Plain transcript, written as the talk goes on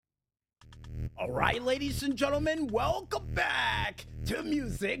All right, ladies and gentlemen, welcome back to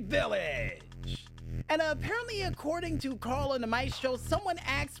Music Village. And apparently, according to Carl and the Maestro, someone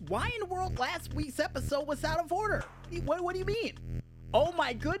asked why in the world last week's episode was out of order. What do you mean? Oh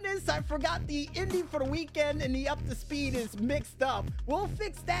my goodness, I forgot the indie for the weekend and the up to speed is mixed up. We'll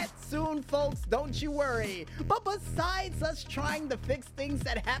fix that soon, folks, don't you worry. But besides us trying to fix things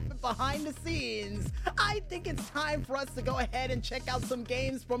that happen behind the scenes, I think it's time for us to go ahead and check out some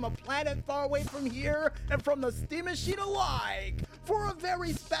games from a planet far away from here and from the Steam Machine alike for a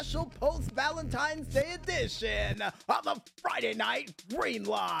very special post-Valentine's Day edition of the Friday Night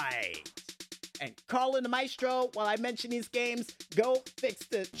Greenlight. And Carl and the Maestro, while I mention these games, go fix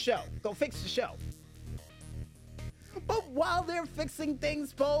the show. Go fix the show. But while they're fixing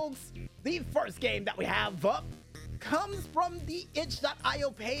things, folks, the first game that we have up comes from the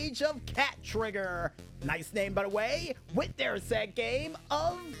itch.io page of Cat Trigger. Nice name, by the way, with their set game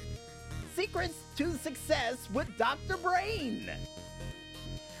of Secrets to Success with Dr. Brain.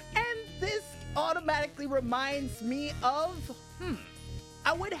 And this automatically reminds me of,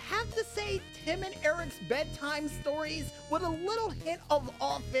 I would have to say Tim and Eric's bedtime stories with a little hint of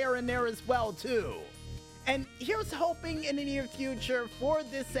off-air in there as well, too. And here's hoping in the near future for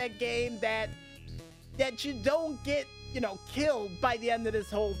this set game that you don't get, killed by the end of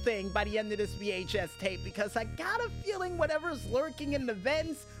this whole thing, by the end of this VHS tape, because I got a feeling whatever's lurking in the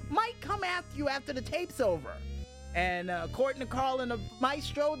vents might come after you after the tape's over. And according to Carl and the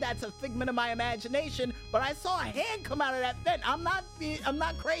Maestro, that's a figment of my imagination, but I saw a hand come out of that vent. I'm not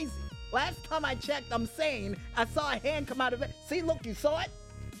crazy. Last time I checked, I'm sane. I saw a hand come out of it. See, look, you saw it?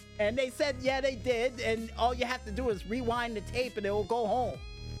 And they said, yeah, they did, and all you have to do is rewind the tape and it will go home.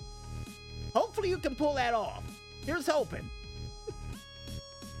 Hopefully you can pull that off. Here's hoping.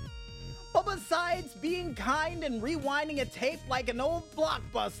 But besides being kind and rewinding a tape like an old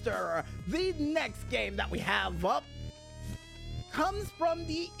blockbuster, the next game that we have up comes from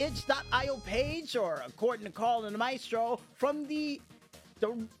the itch.io page, or according to Carl and the Maestro, from the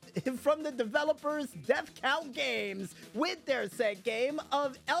developers Death Count Games with their set game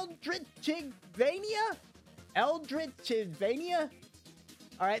of Eldritchvania?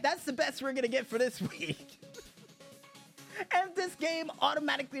 Alright, that's the best we're gonna get for this week. And this game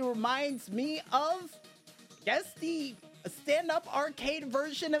automatically reminds me of, the stand-up arcade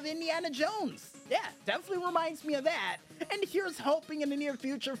version of Indiana Jones. Yeah, definitely reminds me of that. And here's hoping in the near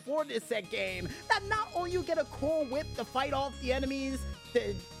future for this set game that not only you get a cool whip to fight off the enemies,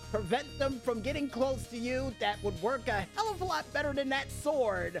 to prevent them from getting close to you, that would work a hell of a lot better than that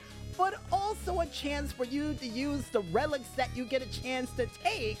sword, but also a chance for you to use the relics that you get a chance to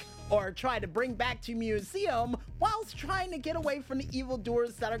take or try to bring back to museum whilst trying to get away from the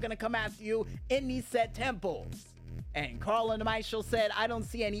evildoers that are going to come after you in these set temples. And Carl and the Maestro said, I don't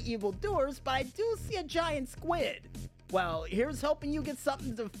see any evildoers, but I do see a giant squid. Well, here's hoping you get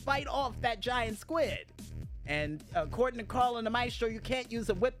something to fight off that giant squid. And according to Carl and the Maestro, you can't use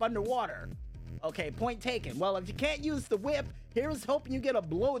a whip underwater. Okay, point taken. Well, if you can't use the whip, here's hoping you get a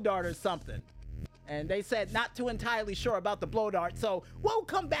blow dart or something. And they said not too entirely sure about the blow dart, so we'll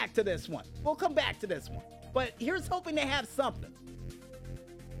come back to this one. But here's hoping they have something.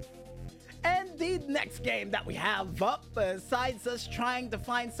 And the next game that we have up, besides us trying to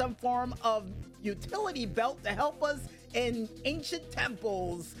find some form of utility belt to help us in ancient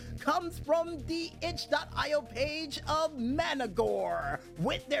temples, comes from the itch.io page of Managore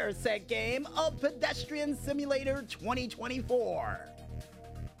with their set game of Pedestrian Simulator 2024.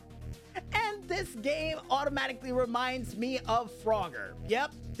 And this game automatically reminds me of Frogger.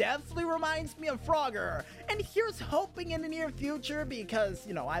 Yep, definitely reminds me of Frogger. And here's hoping in the near future, because,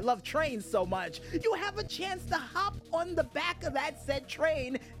 I love trains so much, you have a chance to hop on the back of that said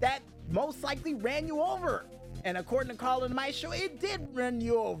train that most likely ran you over. And according to Carl and the Maestro, it did run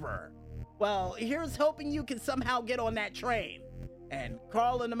you over. Well, here's hoping you can somehow get on that train. And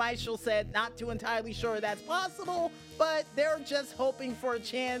Carl and the Maestro said not too entirely sure that's possible, but they're just hoping for a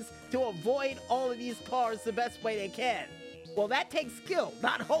chance to avoid all of these cars the best way they can. Well, that takes skill,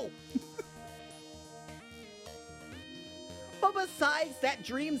 not hope. But besides that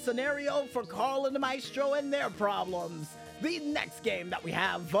dream scenario for Carl and the Maestro and their problems, the next game that we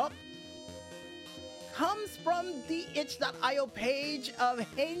have up comes from the itch.io page of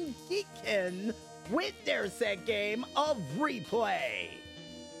Hengiken with their set game of Replay.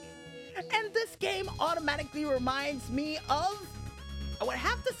 And this game automatically reminds me of, I would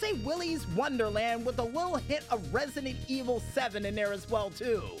have to say, Willy's Wonderland with a little hint of Resident Evil 7 in there as well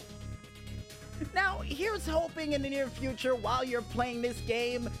too. Now, here's hoping in the near future while you're playing this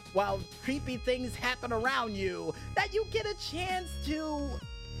game, while creepy things happen around you, that you get a chance to,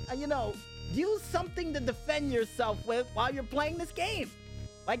 use something to defend yourself with while you're playing this game.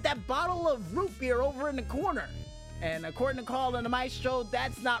 Like that bottle of root beer over in the corner. And according to Carl and the Maestro,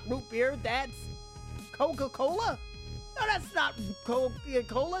 that's not root beer, that's Coca-Cola? No, that's not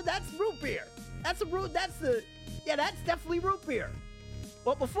Coca-Cola, that's root beer. That's definitely root beer.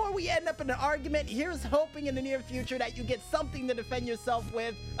 But before we end up in an argument, here's hoping in the near future that you get something to defend yourself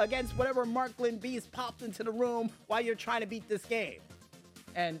with against whatever Marklin beast popped into the room while you're trying to beat this game.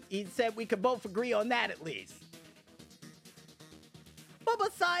 And he said we could both agree on that at least. But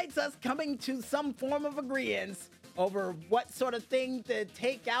besides us coming to some form of agreement over what sort of thing to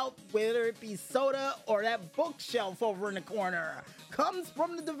take out, whether it be soda or that bookshelf over in the corner, comes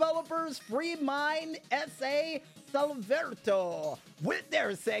from the developers Free Mind S.A. Salverto with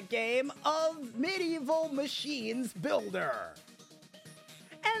their set game of Medieval Machines Builder.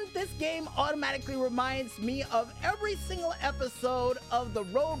 And this game automatically reminds me of every single episode of the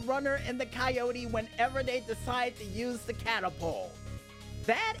Roadrunner and the Coyote whenever they decide to use the catapult.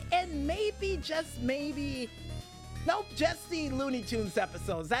 That and maybe, just maybe, nope, just the Looney Tunes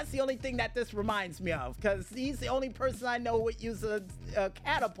episodes. That's the only thing that this reminds me of, because he's the only person I know who would use a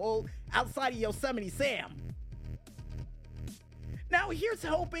catapult outside of Yosemite Sam. Now, here's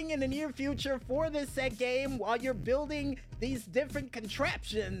hoping in the near future for this set game, while you're building these different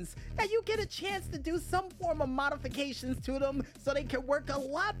contraptions, that you get a chance to do some form of modifications to them so they can work a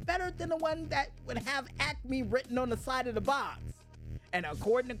lot better than the one that would have Acme written on the side of the box. And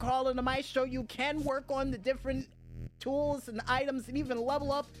according to Carl and the Maestro, you can work on the different tools and items and even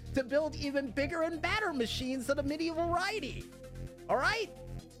level up to build even bigger and badder machines of the medieval variety. Alright?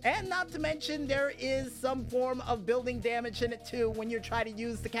 And not to mention, there is some form of building damage in it too when you're trying to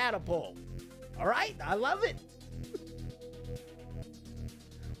use the catapult. Alright, I love it.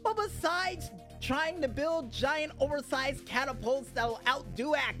 But besides trying to build giant oversized catapults that'll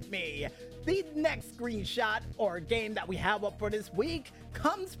outdo Acme, the next screenshot or game that we have up for this week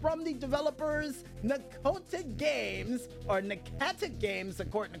comes from the developers Nakota Games, or Nakata Games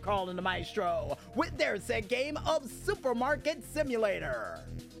according to Carl and the Maestro, with their set game of Supermarket Simulator.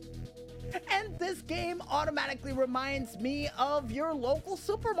 And this game automatically reminds me of your local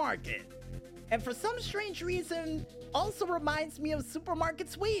supermarket. And for some strange reason, also reminds me of Supermarket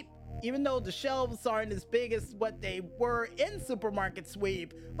Sweep, even though the shelves aren't as big as what they were in Supermarket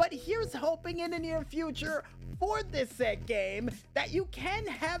Sweep. But here's hoping in the near future for this set game that you can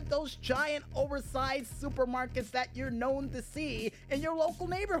have those giant oversized supermarkets that you're known to see in your local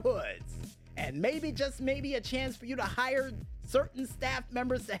neighborhoods. And maybe, just maybe, a chance for you to hire certain staff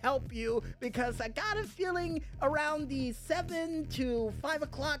members to help you, because I got a feeling around the 7 to 5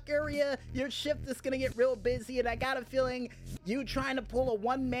 o'clock area, your shift is going to get real busy, and I got a feeling you trying to pull a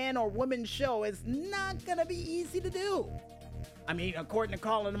one-man or woman show is not going to be easy to do. I mean, according to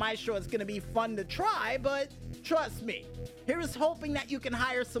Carl and my show, it's going to be fun to try, but trust me, here's hoping that you can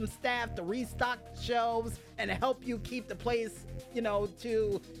hire some staff to restock the shelves and help you keep the place,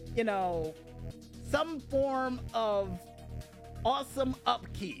 some form of awesome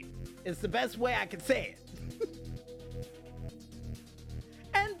upkeep is the best way I could say it.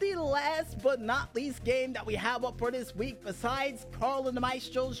 And the last but not least game that we have up for this week, besides Carl and the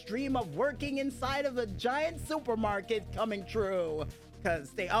Maestro's dream of working inside of a giant supermarket coming true,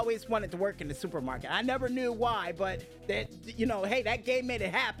 because they always wanted to work in the supermarket. I never knew why, but that, hey, that game made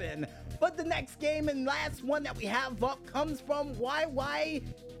it happen. But the next game and last one that we have up comes from YYTHGIM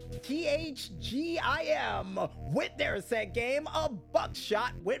with their set game of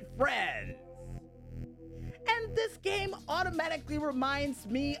Buckshot with Friends. And this game automatically reminds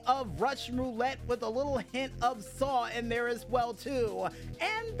me of Russian Roulette with a little hint of Saw in there as well too.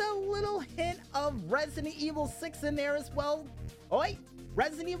 And a little hint of Resident Evil 6 in there as well. Oi!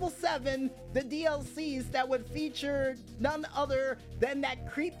 Resident Evil 7, the DLCs that would feature none other than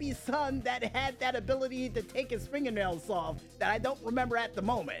that creepy son that had that ability to take his fingernails off that I don't remember at the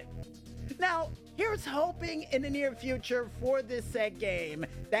moment. Now, here's hoping in the near future for this set game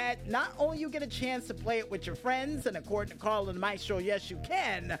that not only you get a chance to play it with your friends, and according to Carl and my show, yes you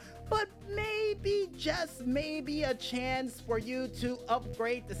can, but maybe, just maybe, a chance for you to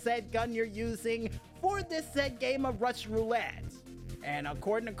upgrade the said gun you're using for this set game of Russian Roulette. And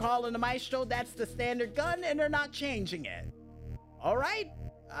according to Carl and the Maestro, that's the standard gun and they're not changing it. Alright,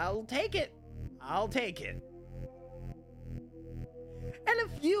 I'll take it. I'll take it. And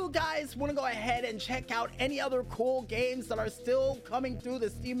if you guys want to go ahead and check out any other cool games that are still coming through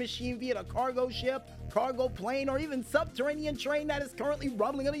the Steam Machine via the cargo ship, cargo plane, or even subterranean train that is currently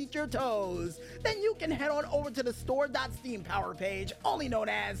rumbling underneath your toes, then you can head on over to the store.steam power page, only known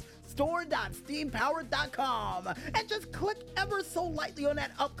as store.steampowered.com, and just click ever so lightly on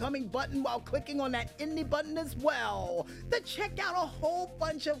that upcoming button while clicking on that indie button as well to check out a whole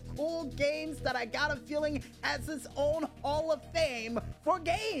bunch of cool games that I got a feeling has its own Hall of Fame for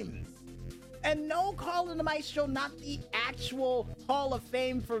games. And no, Carl and the Maestro, not the actual Hall of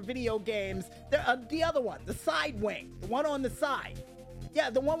Fame for video games. The other one, the side wing, the one on the side.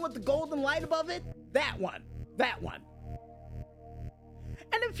 Yeah, the one with the golden light above it, that one.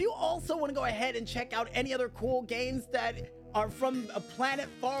 And if you also want to go ahead and check out any other cool games that are from a planet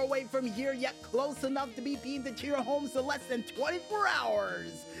far away from here, yet close enough to be beamed into your homes in less than 24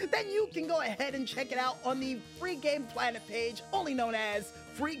 hours, then you can go ahead and check it out on the Free Game Planet page, only known as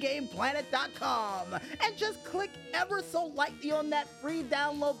freegameplanet.com, and just click ever so lightly on that free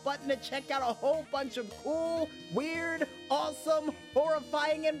download button to check out a whole bunch of cool, weird, awesome,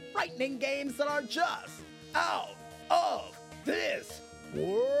 horrifying, and frightening games that are just out of this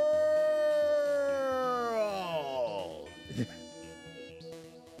world.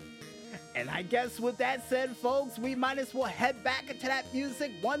 And I guess with that said, folks, we might as well head back into that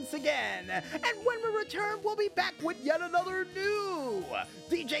music once again. And when we return, we'll be back with yet another new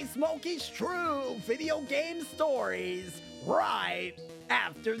DJ Smokey's True Video Game Stories right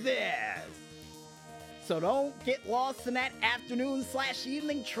after this. So don't get lost in that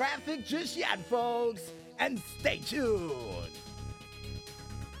afternoon/evening traffic just yet, folks, and stay tuned.